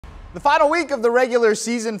The final week of the regular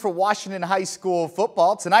season for Washington High School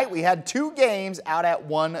football. Tonight we had two games out at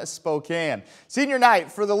one Spokane. Senior night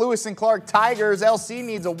for the Lewis and Clark Tigers. LC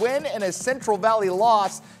needs a win and a Central Valley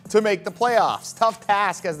loss to make the playoffs. Tough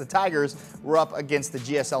task as the Tigers were up against the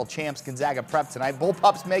GSL champs Gonzaga Prep tonight.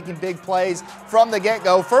 Bullpups making big plays from the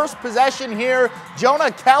get-go. First possession here,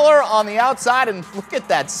 Jonah Keller on the outside, and look at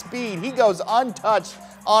that speed. He goes untouched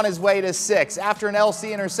on his way to 6. After an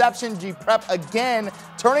LC interception, G Prep again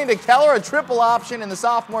turning to Keller, a triple option, and the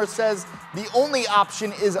sophomore says the only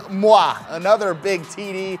option is moi. Another big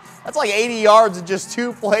TD. That's like 80 yards in just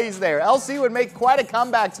 2 plays there. LC would make quite a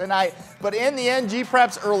comeback tonight, but in the end, G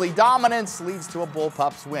Prep's early dominance leads to a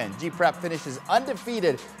Bullpups win. G Prep finishes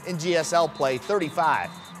undefeated in GSL play,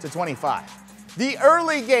 35-25. The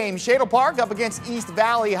early game, Shadle Park up against East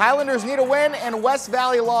Valley. Highlanders need a win, and West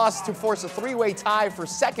Valley lost to force a 3-way tie for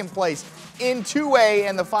second place in 2A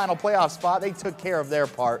and the final playoff spot. They took care of their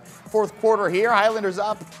part. Fourth quarter here, Highlanders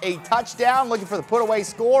up a touchdown, looking for the put-away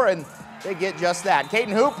score, and they get just that.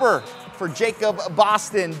 Caden Hooper for Jacob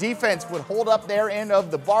Boston. Defense would hold up their end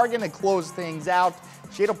of the bargain and close things out.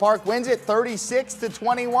 Shadle Park wins it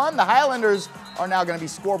 36-21. The Highlanders are now going to be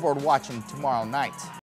scoreboard watching tomorrow night.